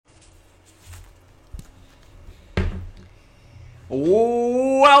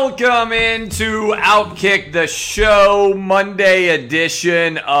Welcome into Outkick the Show, Monday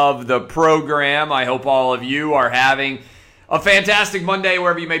edition of the program. I hope all of you are having a fantastic Monday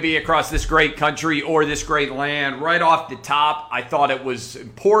wherever you may be across this great country or this great land. Right off the top, I thought it was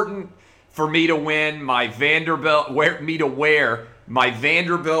important for me to wear my Vanderbilt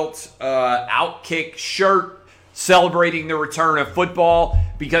Outkick shirt celebrating the return of football,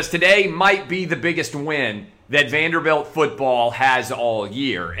 because today might be the biggest win that Vanderbilt football has all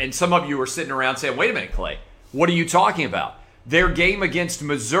year. And some of you are sitting around saying, wait a minute, Clay, what are you talking about? Their game against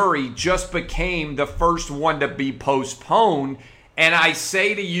Missouri just became the first one to be postponed. And I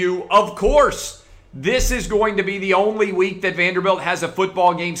say to you, of course, this is going to be the only week that Vanderbilt has a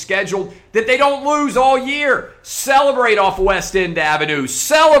football game scheduled that they don't lose all year. Celebrate off West End Avenue.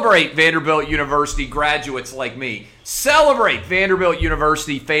 Celebrate Vanderbilt University graduates like me. Celebrate Vanderbilt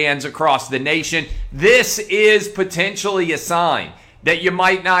University fans across the nation. This is potentially a sign that you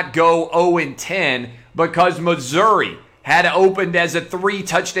might not go 0-10 because Missouri had opened as a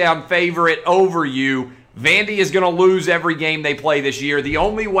 3-touchdown favorite over you. Vandy is going to lose every game they play this year. The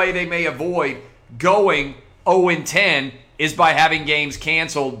only way they may avoid going 0-10 is by having games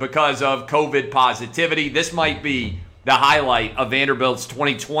canceled because of COVID positivity. This might be the highlight of Vanderbilt's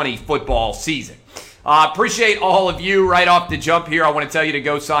 2020 football season. Appreciate all of you. Right off the jump here, I want to tell you to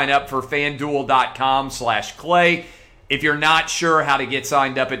go sign up for FanDuel.com/Clay. If you're not sure how to get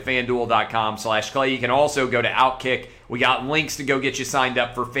signed up at FanDuel.com/Clay, you can also go to Outkick. We got links to go get you signed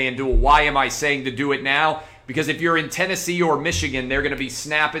up for FanDuel. Why am I saying to do it now? Because if you're in Tennessee or Michigan, they're going to be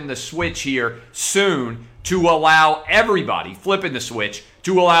snapping the switch here soon to allow everybody, flipping the switch,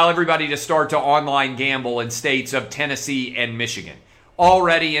 to allow everybody to start to online gamble in states of Tennessee and Michigan.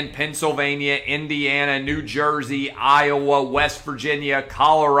 Already in Pennsylvania, Indiana, New Jersey, Iowa, West Virginia,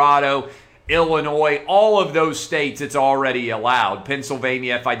 Colorado, Illinois, all of those states it's already allowed.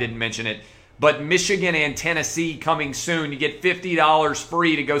 Pennsylvania, if I didn't mention it. But Michigan and Tennessee coming soon. You get $50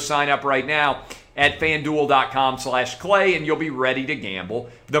 free to go sign up right now at FanDuel.com/Clay, and you'll be ready to gamble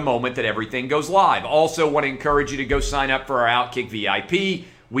the moment that everything goes live. Also want to encourage you to go sign up for our Outkick VIP.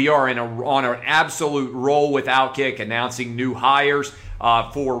 We are on an absolute roll with Outkick, announcing new hires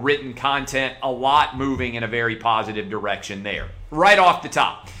for written content. A lot moving in a very positive direction there. Right off the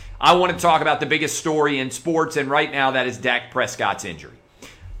top, I want to talk about the biggest story in sports, and right now that is Dak Prescott's injury.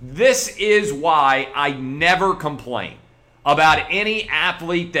 This is why I never complain about any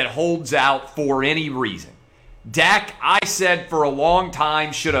athlete that holds out for any reason. Dak, I said for a long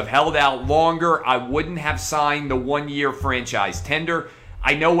time, should have held out longer. I wouldn't have signed the one-year franchise tender.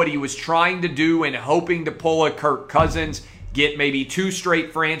 I know what he was trying to do and hoping to pull a Kirk Cousins, get maybe 2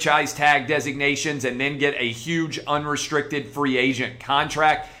 straight franchise tag designations, and then get a huge unrestricted free agent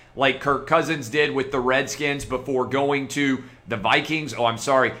contract like Kirk Cousins did with the Redskins before going to the Vikings.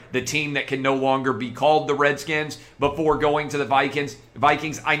 The team that can no longer be called the Redskins before going to the Vikings.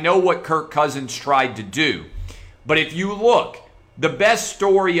 I know what Kirk Cousins tried to do. But if you look, the best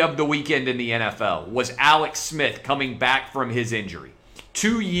story of the weekend in the NFL was Alex Smith coming back from his injury.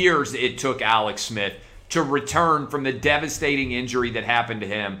 2 years it took Alex Smith to return from the devastating injury that happened to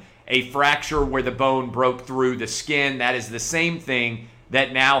him, a fracture where the bone broke through the skin. That is the same thing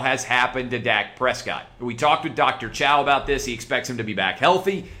that now has happened to Dak Prescott. We talked with Dr. Chow about this. He expects him to be back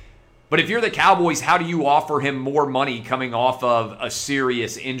healthy. But if you're the Cowboys, how do you offer him more money coming off of a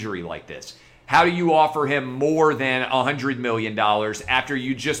serious injury like this? How do you offer him more than $100 million after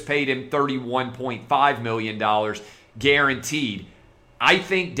you just paid him $31.5 million guaranteed? I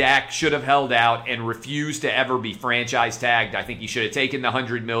think Dak should have held out and refused to ever be franchise tagged. I think he should have taken the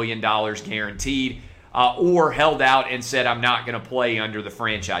 $100 million guaranteed. Or held out and said, I'm not going to play under the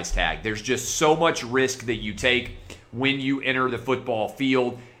franchise tag. There's just so much risk that you take when you enter the football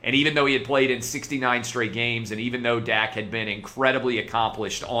field. And even though he had played in 69 straight games, and even though Dak had been incredibly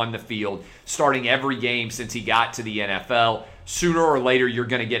accomplished on the field, starting every game since he got to the NFL, sooner or later you're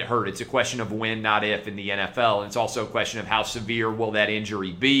going to get hurt. It's a question of when, not if, in the NFL. And it's also a question of how severe will that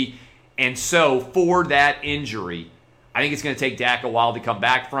injury be. And so for that injury, I think it's going to take Dak a while to come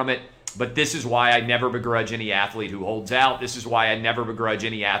back from it. But this is why I never begrudge any athlete who holds out. This is why I never begrudge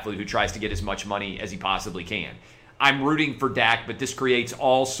any athlete who tries to get as much money as he possibly can. I'm rooting for Dak, but this creates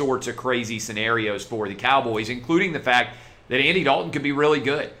all sorts of crazy scenarios for the Cowboys, including the fact that Andy Dalton could be really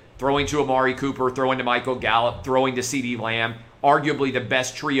good. Throwing to Amari Cooper, throwing to Michael Gallup, throwing to CeeDee Lamb, arguably the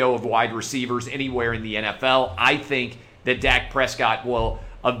best trio of wide receivers anywhere in the NFL. I think that Dak Prescott will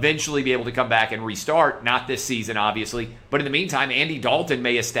eventually be able to come back and restart. Not this season, obviously. But in the meantime, Andy Dalton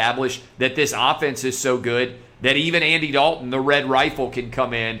may establish that this offense is so good that even Andy Dalton, the Red Rifle, can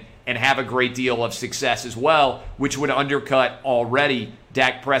come in and have a great deal of success as well, which would undercut already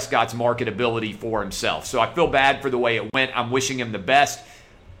Dak Prescott's marketability for himself. So I feel bad for the way it went. I'm wishing him the best,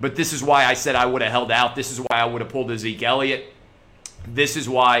 but this is why I said I would have held out. This is why I would have pulled a Zeke Elliott. This is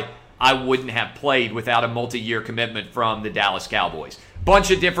why I wouldn't have played without a multi-year commitment from the Dallas Cowboys. Bunch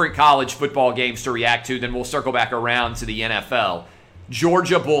of different college football games to react to, then we'll circle back around to the NFL.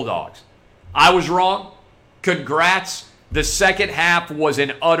 Georgia Bulldogs. I was wrong. Congrats. The second half was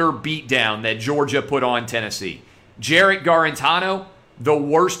an utter beatdown that Georgia put on Tennessee. Jarrett Garantano, the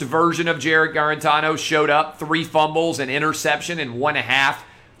worst version of Jarrett Garantano, showed up. 3 fumbles, an interception, and 1.5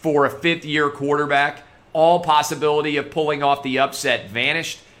 for a fifth-year quarterback. All possibility of pulling off the upset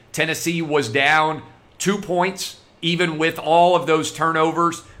vanished. Tennessee was down 2 points, even with all of those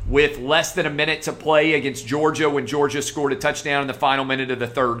turnovers, with less than a minute to play against Georgia when Georgia scored a touchdown in the final minute of the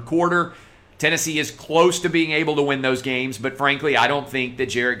third quarter. Tennessee is close to being able to win those games, but frankly, I don't think that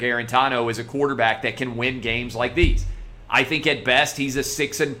Jarrett Garantano is a quarterback that can win games like these. I think at best he's a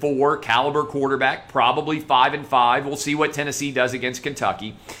 6-4 caliber quarterback, probably 5-5. We'll see what Tennessee does against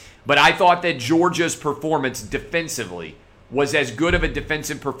Kentucky. But I thought that Georgia's performance defensively was as good of a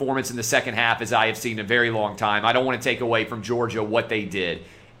defensive performance in the second half as I have seen in a very long time. I don't want to take away from Georgia what they did,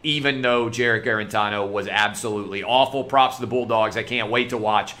 even though Jarrett Garantano was absolutely awful. Props to the Bulldogs. I can't wait to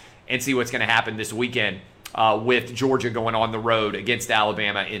watch and see what's going to happen this weekend with Georgia going on the road against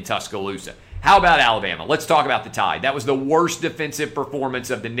Alabama in Tuscaloosa. How about Alabama? Let's talk about the Tide. That was the worst defensive performance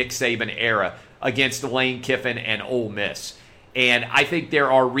of the Nick Saban era against Lane Kiffin and Ole Miss. And I think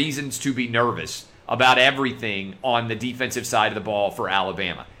there are reasons to be nervous about everything on the defensive side of the ball for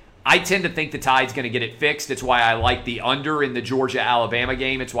Alabama. I tend to think the Tide's going to get it fixed. It's why I like the under in the Georgia-Alabama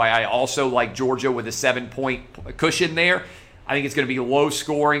game. It's why I also like Georgia with a 7-point cushion there. I think it's going to be low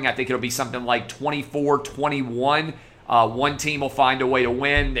scoring. I think it'll be something like 24-21. One team will find a way to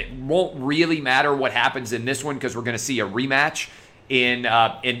win. It won't really matter what happens in this one because we're going to see a rematch in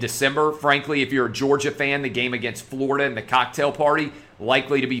December. Frankly, if you're a Georgia fan, the game against Florida and the cocktail party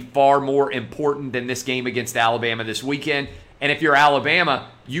likely to be far more important than this game against Alabama this weekend. And if you're Alabama,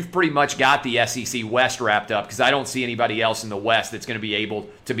 you've pretty much got the SEC West wrapped up because I don't see anybody else in the West that's going to be able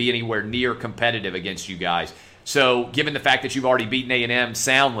to be anywhere near competitive against you guys. So given the fact that you've already beaten A&M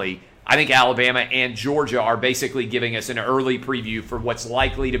soundly, I think Alabama and Georgia are basically giving us an early preview for what's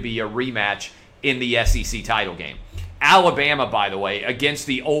likely to be a rematch in the SEC title game. Alabama, by the way, against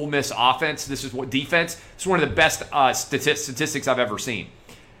the Ole Miss offense, this is what defense, this is one of the best statistics I've ever seen.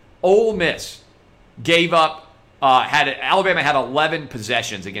 Ole Miss gave up, Alabama had 11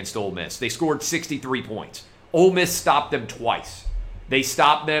 possessions against Ole Miss. They scored 63 points. Ole Miss stopped them twice. They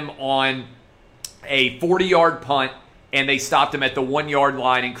stopped them on a 40-yard punt, and they stopped them at the 1-yard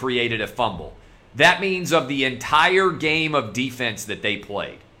line and created a fumble. That means of the entire game of defense that they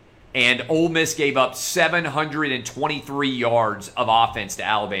played, and Ole Miss gave up 723 yards of offense to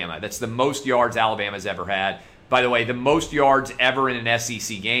Alabama. That's the most yards Alabama's ever had. By the way, the most yards ever in an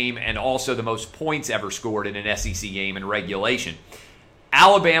SEC game and also the most points ever scored in an SEC game in regulation.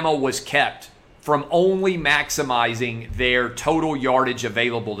 Alabama was kept from only maximizing their total yardage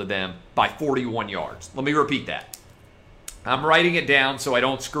available to them by 41 yards. Let me repeat that. I'm writing it down so I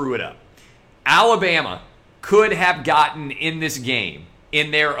don't screw it up. Alabama could have gotten in this game,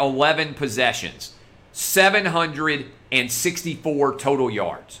 in their 11 possessions, 764 total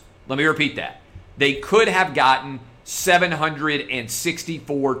yards. Let me repeat that. They could have gotten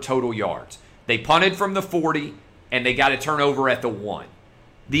 764 total yards. They punted from the 40, and they got a turnover at the 1.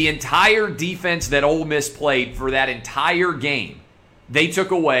 The entire defense that Ole Miss played for that entire game, they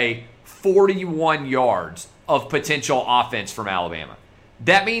took away 41 yards of potential offense from Alabama.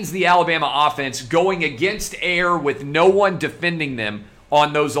 That means the Alabama offense going against air with no one defending them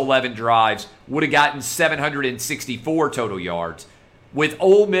on those 11 drives would have gotten 764 total yards. With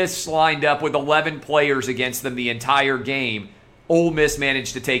Ole Miss lined up with 11 players against them the entire game, Ole Miss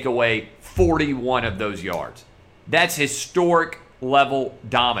managed to take away 41 of those yards. That's historic level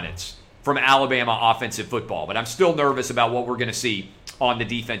dominance from Alabama offensive football. But I'm still nervous about what we're going to see on the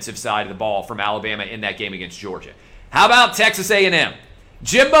defensive side of the ball from Alabama in that game against Georgia. How about Texas A&M?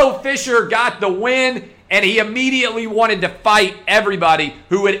 Jimbo Fisher got the win, and he immediately wanted to fight everybody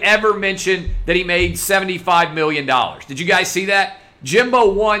who would ever mention that he made $75 million. Did you guys see that?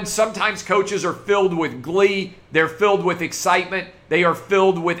 Jimbo won. Sometimes coaches are filled with glee. They're filled with excitement. They are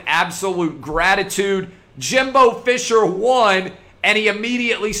filled with absolute gratitude. Jimbo Fisher won, and he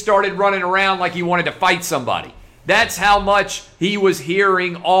immediately started running around like he wanted to fight somebody. That's how much he was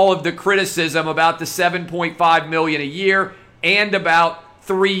hearing all of the criticism about the $7.5 million a year and about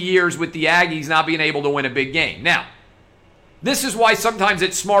 3 years with the Aggies not being able to win a big game. Now, This is why sometimes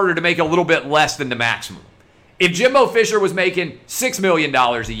it's smarter to make a little bit less than the maximum. If Jimbo Fisher was making $6 million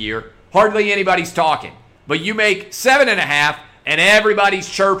a year, hardly anybody's talking. But you make 7.5 and everybody's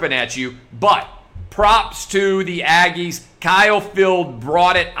chirping at you. But props to the Aggies. Kyle Field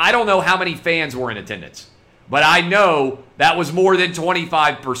brought it. I don't know how many fans were in attendance, but I know that was more than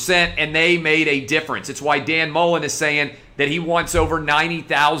 25%, and they made a difference. It's why Dan Mullen is saying that he wants over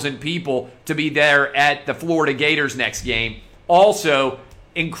 90,000 people to be there at the Florida Gators next game. Also,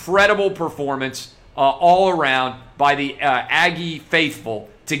 incredible performance all around by the Aggie faithful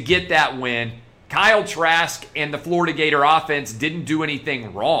to get that win. Kyle Trask and the Florida Gator offense didn't do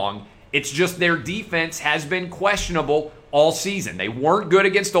anything wrong. It's just their defense has been questionable all season. They weren't good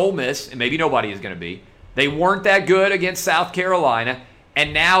against Ole Miss, and maybe nobody is going to be. They weren't that good against South Carolina,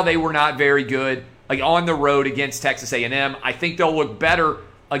 and now they were not very good on the road against Texas A&M. I think they'll look better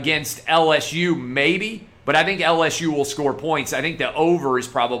against LSU, maybe, but I think LSU will score points. I think the over is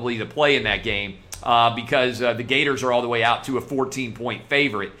probably the play in that game because the Gators are all the way out to a 14-point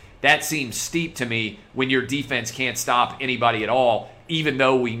favorite. That seems steep to me when your defense can't stop anybody at all, even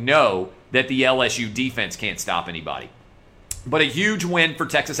though we know that the LSU defense can't stop anybody. But a huge win for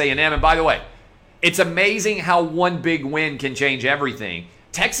Texas A&M. And by the way, it's amazing how one big win can change everything.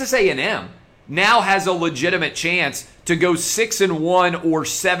 Texas A&M now has a legitimate chance to go 6-1 or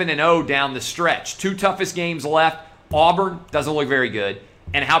 7-0 down the stretch. Two toughest games left. Auburn doesn't look very good.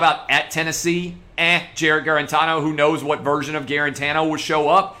 And how about at Tennessee? Jarrett Garantano, who knows what version of Garantano will show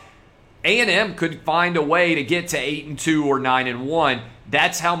up. A&M could find a way to get to 8-2 or 9-1.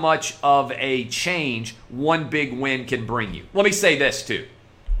 That's how much of a change one big win can bring you. Let me say this too.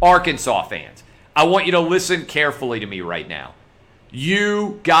 Arkansas fans, I want you to listen carefully to me right now.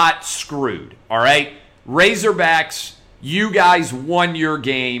 You got screwed, all right? Razorbacks, you guys won your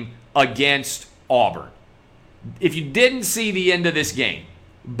game against Auburn. If you didn't see the end of this game,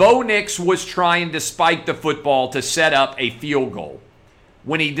 Bo Nix was trying to spike the football to set up a field goal.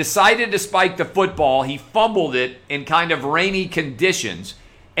 When he decided to spike the football, he fumbled it in kind of rainy conditions.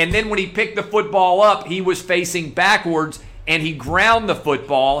 And then when he picked the football up, he was facing backwards and he ground the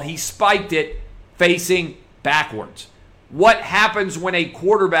football. He spiked it facing backwards. What happens when a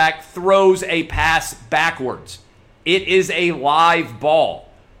quarterback throws a pass backwards? It is a live ball.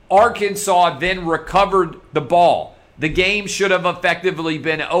 Arkansas then recovered the ball. The game should have effectively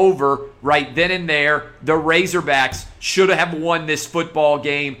been over right then and there. The Razorbacks should have won this football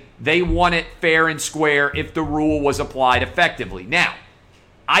game. They won it fair and square if the rule was applied effectively. Now,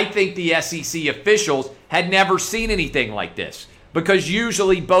 I think the SEC officials had never seen anything like this because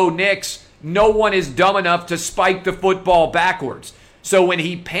usually Bo Nix, no one is dumb enough to spike the football backwards. So when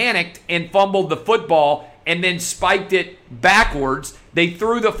he panicked and fumbled the football and then spiked it backwards, they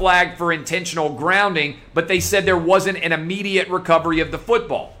threw the flag for intentional grounding, but they said there wasn't an immediate recovery of the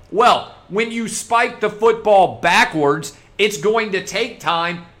football. Well, when you spike the football backwards, it's going to take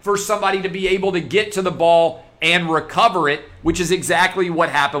time for somebody to be able to get to the ball and recover it, which is exactly what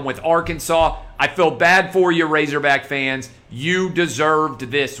happened with Arkansas. I feel bad for you, Razorback fans. You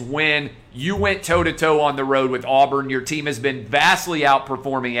deserved this win. You went toe-to-toe on the road with Auburn. Your team has been vastly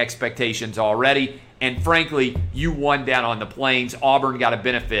outperforming expectations already. And frankly, you won down on the Plains. Auburn got a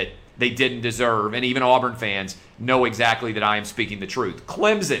benefit they didn't deserve. And even Auburn fans know exactly that I am speaking the truth.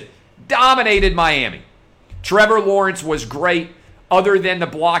 Clemson dominated Miami. Trevor Lawrence was great, other than the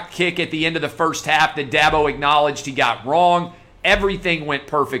blocked kick at the end of the first half that Dabo acknowledged he got wrong. Everything went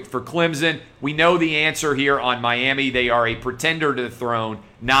perfect for Clemson. We know the answer here on Miami. They are a pretender to the throne,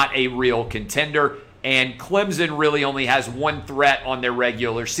 not a real contender. And Clemson really only has one threat on their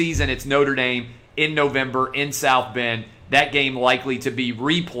regular season. It's Notre Dame in November in South Bend. That game likely to be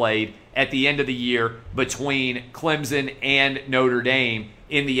replayed at the end of the year between Clemson and Notre Dame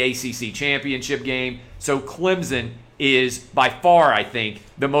in the ACC championship game. So Clemson is by far, I think,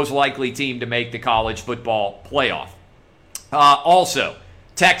 the most likely team to make the college football playoff. Also,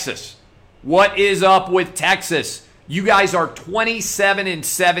 Texas. What is up with Texas? You guys are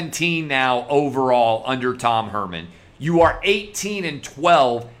 27-17 now overall under Tom Herman. You are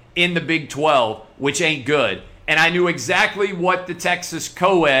 18-12 in the Big 12, which ain't good. And I knew exactly what the Texas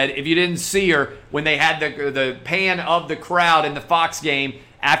co-ed, if you didn't see her, when they had the pan of the crowd in the Fox game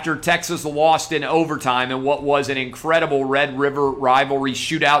after Texas lost in overtime in what was an incredible Red River rivalry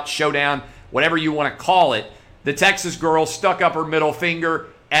shootout, showdown, whatever you want to call it. The Texas girl stuck up her middle finger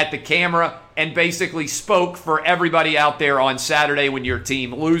at the camera and basically spoke for everybody out there on Saturday when your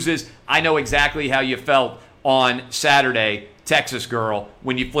team loses. I know exactly how you felt on Saturday, Texas girl,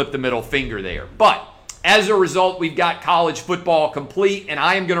 when you flipped the middle finger there. But As a result, we've got college football complete, and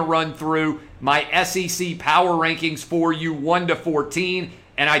I am going to run through my SEC power rankings for you 1 to 14,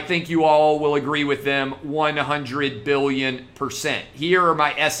 and I think you all will agree with them 100 billion%. Here are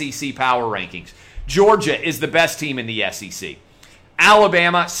my SEC power rankings. Georgia is the best team in the SEC.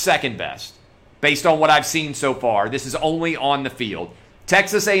 Alabama, second best, based on what I've seen so far. This is only on the field.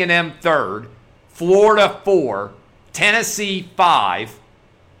 Texas A&M, third. Florida, 4. Tennessee, 5.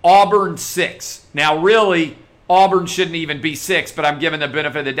 Auburn, 6. Now, really, Auburn shouldn't even be 6, but I'm giving the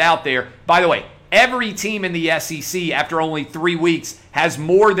benefit of the doubt there. By the way, every team in the SEC after only 3 weeks has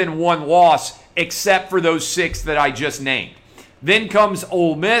more than one loss except for those 6 that I just named. Then comes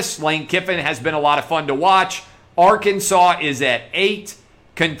Ole Miss. Lane Kiffin has been a lot of fun to watch. Arkansas is at 8.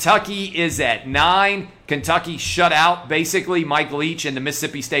 Kentucky is at 9. Kentucky shut out basically Mike Leach and the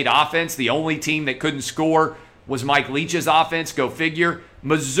Mississippi State offense. The only team that couldn't score was Mike Leach's offense. Go figure.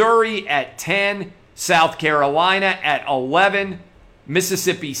 Missouri at 10. South Carolina at 11.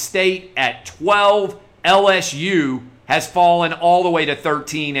 Mississippi State at 12. LSU has fallen all the way to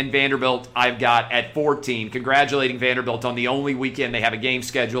 13, and Vanderbilt I've got at 14. Congratulating Vanderbilt on the only weekend they have a game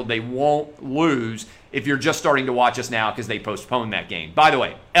scheduled. They won't lose if you're just starting to watch us now because they postponed that game. By the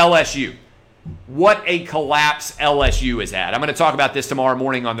way, LSU. What a collapse LSU has had. I'm going to talk about this tomorrow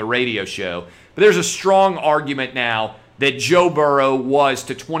morning on the radio show. But there's a strong argument now that Joe Burrow was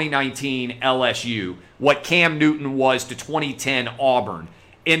to 2019 LSU what Cam Newton was to 2010 Auburn,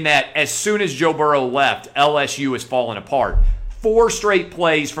 in that as soon as Joe Burrow left, LSU has fallen apart. 4 straight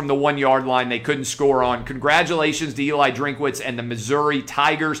plays from the 1-yard line they couldn't score on. Congratulations to Eli Drinkwitz and the Missouri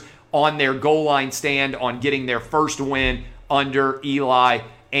Tigers on their goal line stand, on getting their first win under Eli,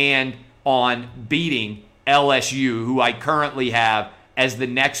 and on beating LSU, who I currently have as the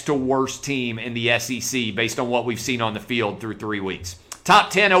next to worst team in the SEC based on what we've seen on the field through 3 weeks.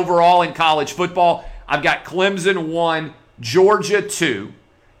 Top 10 overall in college football. I've got Clemson 1, Georgia 2,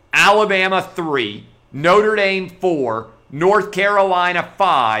 Alabama 3, Notre Dame 4, North Carolina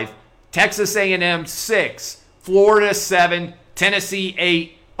 5, Texas A&M 6, Florida 7, Tennessee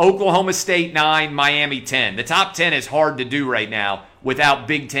 8, Oklahoma State 9, Miami 10. The top 10 is hard to do right now without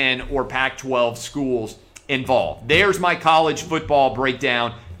Big Ten or Pac-12 schools involved. There's my college football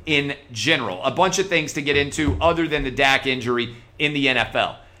breakdown in general. A bunch of things to get into other than the Dak injury in the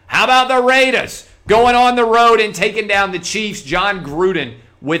NFL. How about the Raiders going on the road and taking down the Chiefs? John Gruden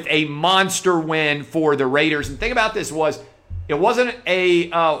with a monster win for the Raiders. And the thing about this was, it wasn't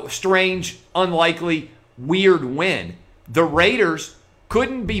a strange, unlikely, weird win. The Raiders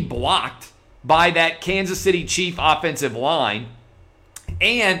couldn't be blocked by that Kansas City Chief offensive line,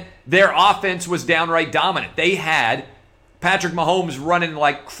 and their offense was downright dominant. They had Patrick Mahomes running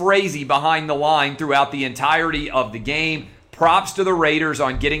like crazy behind the line throughout the entirety of the game. Props to the Raiders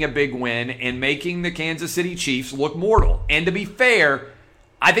on getting a big win and making the Kansas City Chiefs look mortal. And to be fair,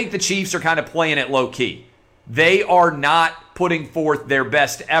 I think the Chiefs are kind of playing it low-key. They are not putting forth their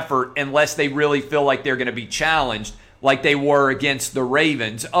best effort unless they really feel like they're going to be challenged like they were against the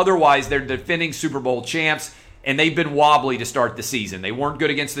Ravens. Otherwise, they're defending Super Bowl champs, and they've been wobbly to start the season. They weren't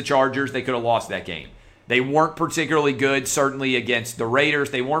good against the Chargers. They could have lost that game. They weren't particularly good, certainly, against the Raiders.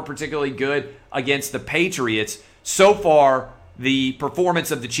 They weren't particularly good against the Patriots. So far, the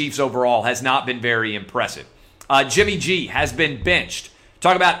performance of the Chiefs overall has not been very impressive. Jimmy G has been benched.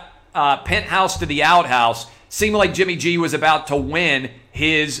 Talk about penthouse to the outhouse. Seemed like Jimmy G was about to win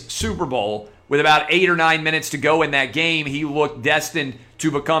his Super Bowl. With about 8 or 9 minutes to go in that game, he looked destined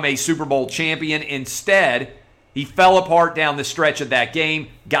to become a Super Bowl champion. Instead, he fell apart down the stretch of that game,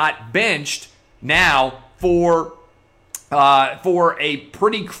 got benched now for a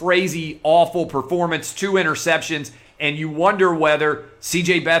pretty crazy, awful performance, 2 interceptions, and you wonder whether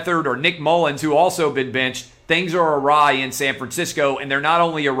C.J. Beathard or Nick Mullins, who also been benched, things are awry in San Francisco, and they're not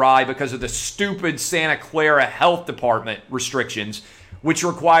only awry because of the stupid Santa Clara Health Department restrictions, which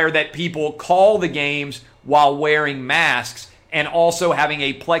require that people call the games while wearing masks and also having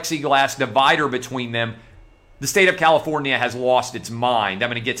a plexiglass divider between them. The state of California has lost its mind. I'm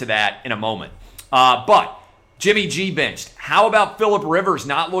going to get to that in a moment. But Jimmy G benched. How about Phillip Rivers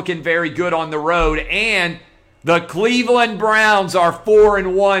not looking very good on the road? And the Cleveland Browns are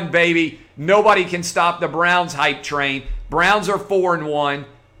 4-1, baby. Nobody can stop the Browns hype train. Browns are 4-1.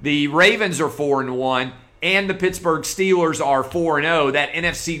 The Ravens are 4-1. And the Pittsburgh Steelers are 4-0. That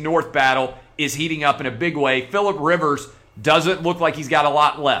NFC North battle is heating up in a big way. Phillip Rivers doesn't look like he's got a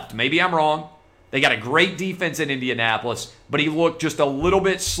lot left. Maybe I'm wrong. They got a great defense in Indianapolis, but he looked just a little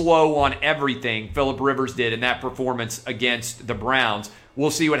bit slow on everything, Phillip Rivers did in that performance against the Browns. We'll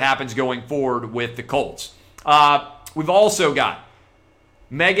see what happens going forward with the Colts. We've also got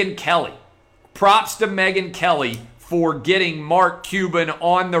Megyn Kelly Props to Megyn Kelly for getting Mark Cuban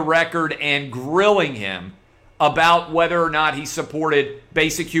on the record and grilling him about whether or not he supported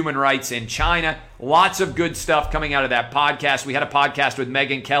basic human rights in China. Lots of good stuff coming out of that podcast. We had a podcast with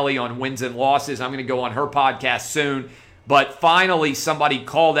Megyn Kelly on wins and losses. I'm going to go on her podcast soon. But finally, somebody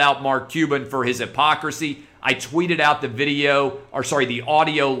called out Mark Cuban for his hypocrisy. I tweeted out the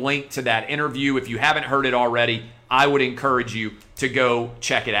audio link to that interview. If you haven't heard it already, I would encourage you to go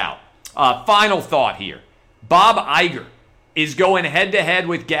check it out. Final thought here. Bob Iger is going head-to-head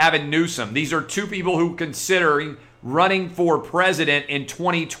with Gavin Newsom. These are two people who are considering running for president in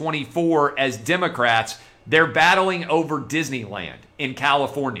 2024 as Democrats. They're battling over Disneyland in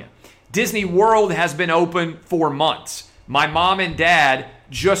California. Disney World has been open for months. My mom and dad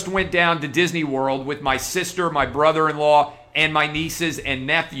just went down to Disney World with my sister, my brother-in-law, and my nieces and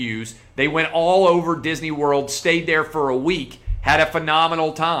nephews. They went all over Disney World, stayed there for a week, had a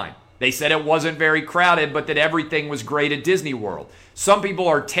phenomenal time. They said it wasn't very crowded, but that everything was great at Disney World. Some people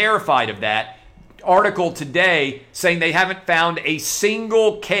are terrified of that. Article today saying they haven't found a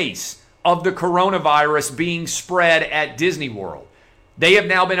single case of the coronavirus being spread at Disney World. They have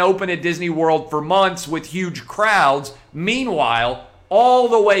now been open at Disney World for months with huge crowds. Meanwhile, all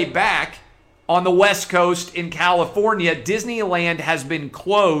the way back on the West Coast in California, Disneyland has been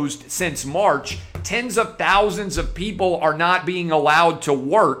closed since March. Tens of thousands of people are not being allowed to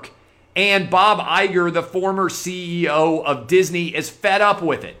work. And Bob Iger, the former CEO of Disney, is fed up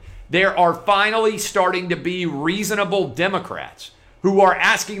with it. There are finally starting to be reasonable Democrats who are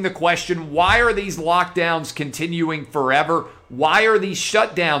asking the question, why are these lockdowns continuing forever? Why are these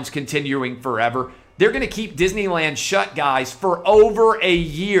shutdowns continuing forever? They're going to keep Disneyland shut, guys, for over a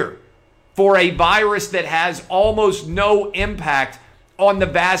year for a virus that has almost no impact on the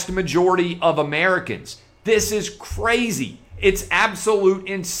vast majority of Americans. This is crazy. It's absolute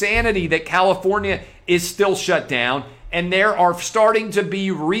insanity that California is still shut down, and there are starting to be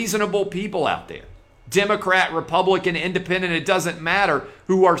reasonable people out there, Democrat, Republican, Independent, it doesn't matter,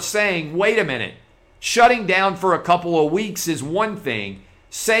 who are saying, wait a minute, shutting down for a couple of weeks is one thing.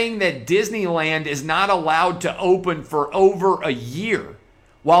 Saying that Disneyland is not allowed to open for over a year,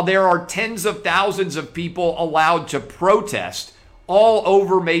 while there are tens of thousands of people allowed to protest all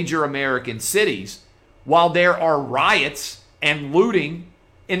over major American cities, while there are riots and looting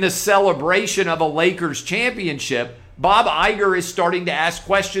in the celebration of a Lakers championship, Bob Iger is starting to ask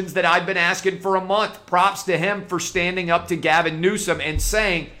questions that I've been asking for a month. Props to him for standing up to Gavin Newsom and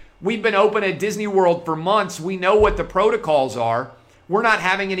saying, we've been open at Disney World for months. We know what the protocols are. We're not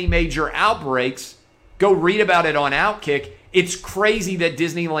having any major outbreaks. Go read about it on Outkick. It's crazy that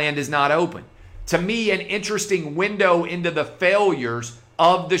Disneyland is not open. To me, an interesting window into the failures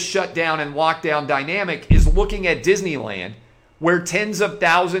of the shutdown and lockdown dynamic is looking at Disneyland, where tens of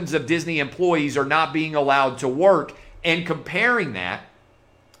thousands of Disney employees are not being allowed to work, and comparing that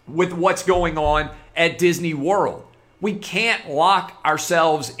with what's going on at Disney World. We can't lock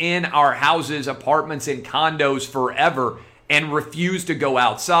ourselves in our houses, apartments, and condos forever and refuse to go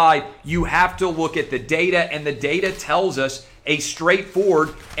outside. You have to look at the data, and the data tells us a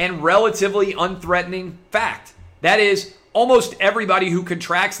straightforward and relatively unthreatening fact. That is, almost everybody who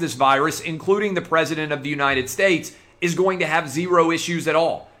contracts this virus, including the President of the United States, is going to have zero issues at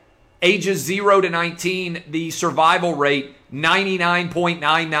all. Ages 0 to 19, the survival rate,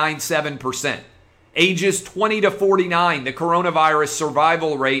 99.997%. Ages 20 to 49, the coronavirus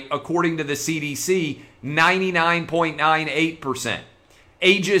survival rate, according to the CDC, 99.98%.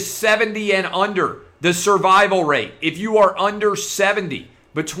 Ages 70 and under, the survival rate, if you are under 70,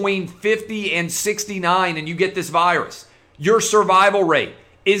 between 50 and 69 and you get this virus, your survival rate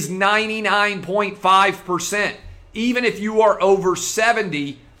is 99.5%. Even if you are over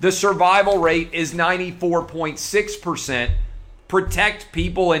 70, the survival rate is 94.6%. Protect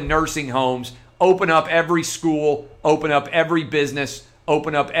people in nursing homes. Open up every school. Open up every business.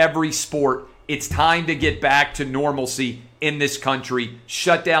 Open up every sport. It's time to get back to normalcy in this country.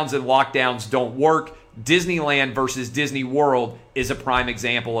 Shutdowns and lockdowns don't work. Disneyland versus Disney World is a prime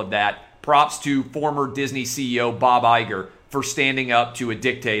example of that. Props to former Disney CEO Bob Iger for standing up to a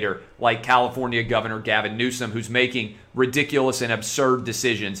dictator like California Governor Gavin Newsom, who's making ridiculous and absurd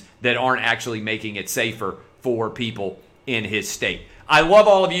decisions that aren't actually making it safer for people in his state. I love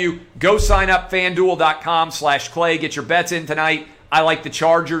all of you. Go sign up, FanDuel.com/Clay. Get your bets in tonight. I like the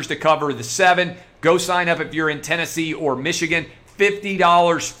Chargers to cover the 7. Go sign up if you're in Tennessee or Michigan.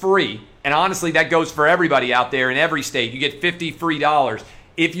 $50 free. And honestly, that goes for everybody out there in every state. You get $50 free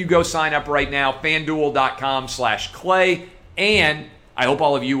if you go sign up right now, FanDuel.com/Clay. And I hope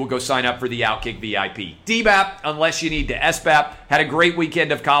all of you will go sign up for the Outkick VIP. DBAP, unless you need to SBAP, had a great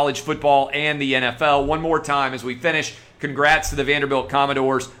weekend of college football and the NFL. One more time as we finish, congrats to the Vanderbilt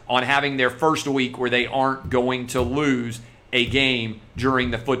Commodores on having their first week where they aren't going to lose a game during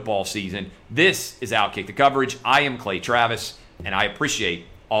the football season. This is Outkick the Coverage. I am Clay Travis, and I appreciate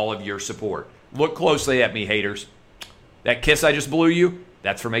all of your support. Look closely at me, haters. That kiss I just blew you,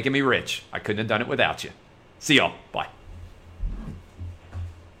 that's for making me rich. I couldn't have done it without you. See y'all. Bye.